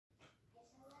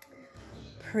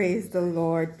Praise the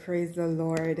Lord, praise the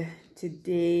Lord.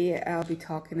 Today I'll be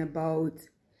talking about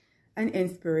an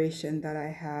inspiration that I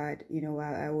had,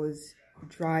 while I was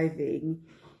driving.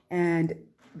 And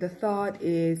the thought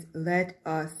is, let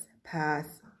us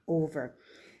pass over.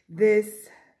 This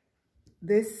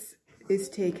is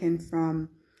taken from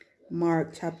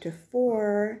Mark chapter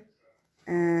 4,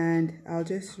 and I'll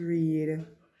just read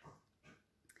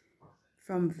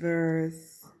from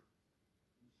verse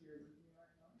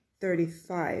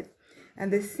 35.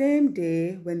 And the same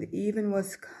day, when the even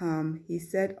was come, he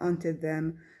said unto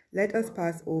them, let us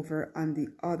pass over on the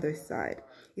other side.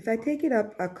 If I take it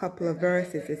up a couple of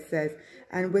verses, it says,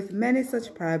 and with many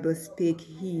such parables spake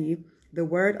he the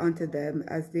word unto them,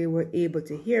 as they were able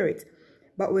to hear it.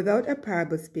 But without a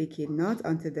parable spake he not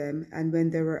unto them. And when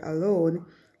they were alone,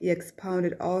 he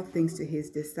expounded all things to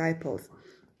his disciples.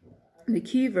 The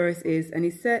key verse is, and he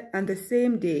said, and the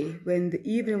same day, when the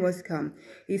evening was come,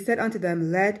 he said unto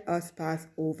them, let us pass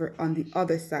over on the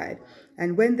other side.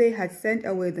 And when they had sent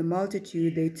away the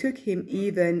multitude, they took him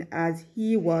even as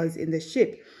he was in the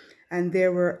ship. And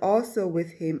there were also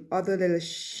with him other little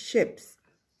ships.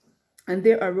 And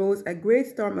there arose a great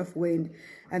storm of wind,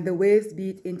 and the waves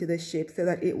beat into the ship, so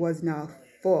that it was now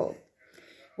full.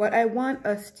 What I want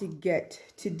us to get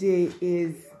today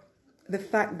is the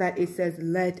fact that it says,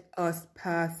 let us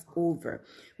pass over.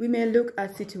 We may look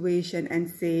at situation and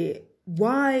say,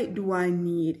 why do I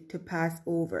need to pass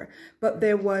over? But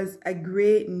there was a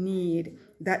great need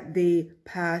that they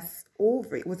pass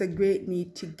over. It was a great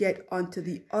need to get onto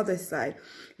the other side.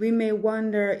 We may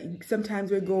wonder,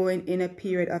 sometimes we're going in a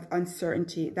period of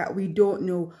uncertainty that we don't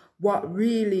know what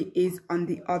really is on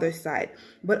the other side.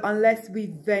 But unless we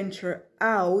venture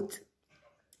out,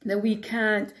 then we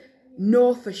can't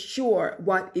know for sure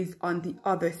what is on the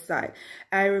other side.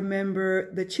 I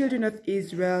remember the children of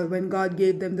Israel, when God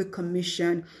gave them the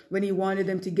commission, when he wanted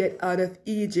them to get out of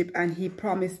Egypt and he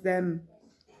promised them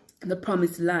the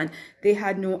promised land. They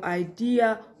had no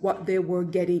idea what they were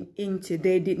getting into.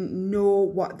 They didn't know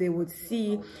what they would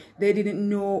see. They didn't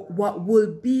know what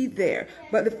will be there.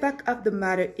 But the fact of the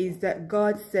matter is that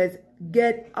God says,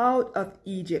 get out of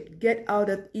Egypt, get out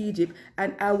of Egypt,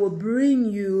 and I will bring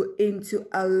you into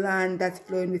a land that's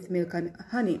flowing with milk and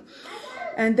honey.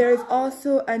 And there is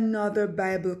also another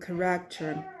Bible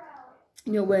character.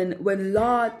 When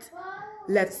Lot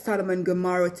left Sodom and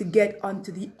Gomorrah to get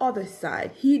onto the other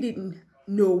side, he didn't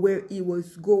know where he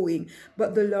was going.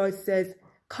 But the Lord says,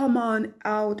 come on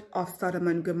out of Sodom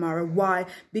and Gomorrah. Why?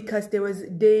 Because there was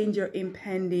danger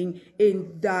impending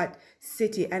in that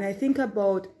city. And I think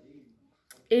about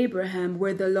Abraham,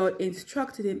 where the Lord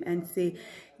instructed him and say,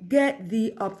 get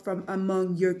thee up from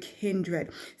among your kindred.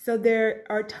 So there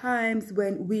are times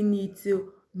when we need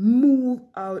to move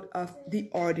out of the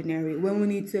ordinary, when we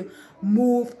need to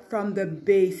move from the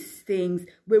base things,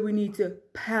 where we need to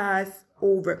pass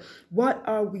over. What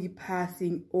are we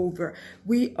passing over?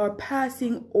 We are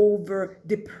passing over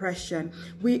depression.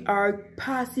 We are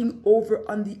passing over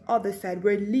on the other side.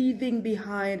 We're leaving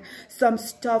behind some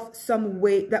stuff, some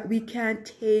weight that we can't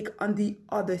take on the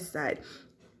other side.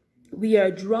 We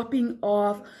are dropping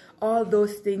off all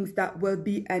those things that will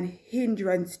be an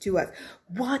hindrance to us.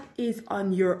 What is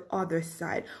on your other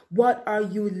side? What are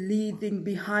you leaving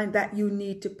behind that you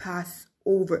need to pass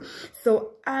over?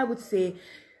 So I would say,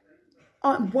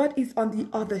 on what is on the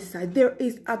other side, there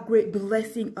is a great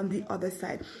blessing on the other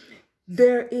side.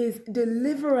 There is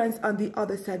deliverance on the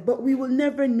other side, but we will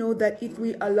never know that if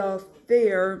we allow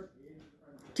fear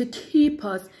to keep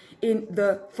us in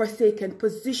the forsaken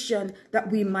position that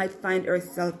we might find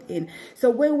ourselves in. So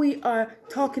when we are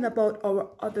talking about our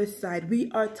other side,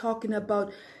 we are talking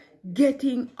about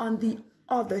getting on the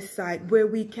other side where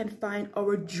we can find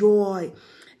our joy,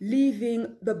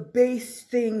 leaving the base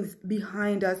things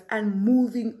behind us and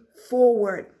moving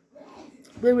forward,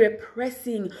 where we're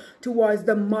pressing towards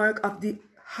the mark of the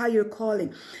higher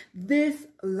calling. This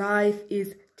life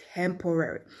is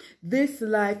temporary. This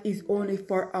life is only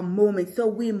for a moment. So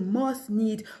we must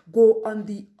need go on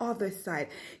the other side.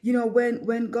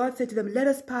 When God said to them, let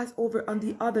us pass over on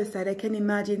the other side, I can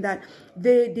imagine that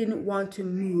they didn't want to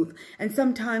move. And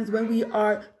sometimes when we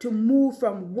are to move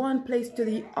from one place to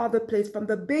the other place, from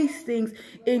the base things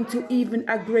into even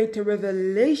a greater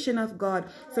revelation of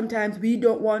God, sometimes we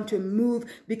don't want to move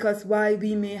because why?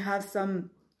 We may have some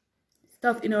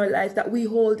stuff in our lives that we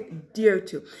hold dear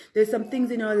to. There's some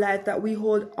things in our life that we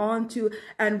hold on to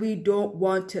and we don't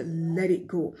want to let it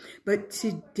go. But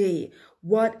today,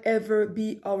 whatever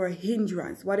be our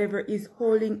hindrance, whatever is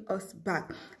holding us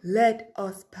back, let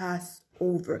us pass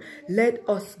over. Let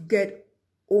us get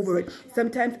over it.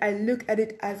 Sometimes I look at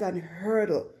it as a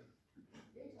hurdle.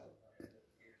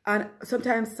 And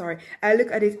sometimes, sorry, I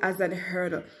look at it as a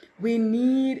hurdle. We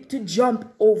need to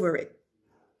jump over it.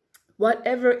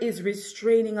 Whatever is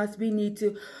restraining us, we need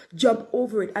to jump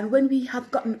over it. And when we have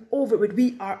gotten over it,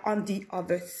 we are on the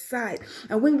other side.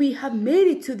 And when we have made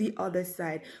it to the other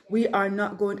side, we are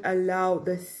not going to allow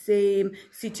the same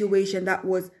situation that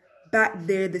was back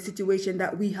there, the situation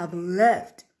that we have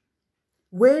left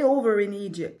way over in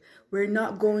Egypt. We're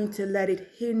not going to let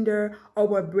it hinder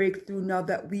our breakthrough now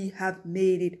that we have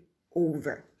made it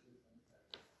over.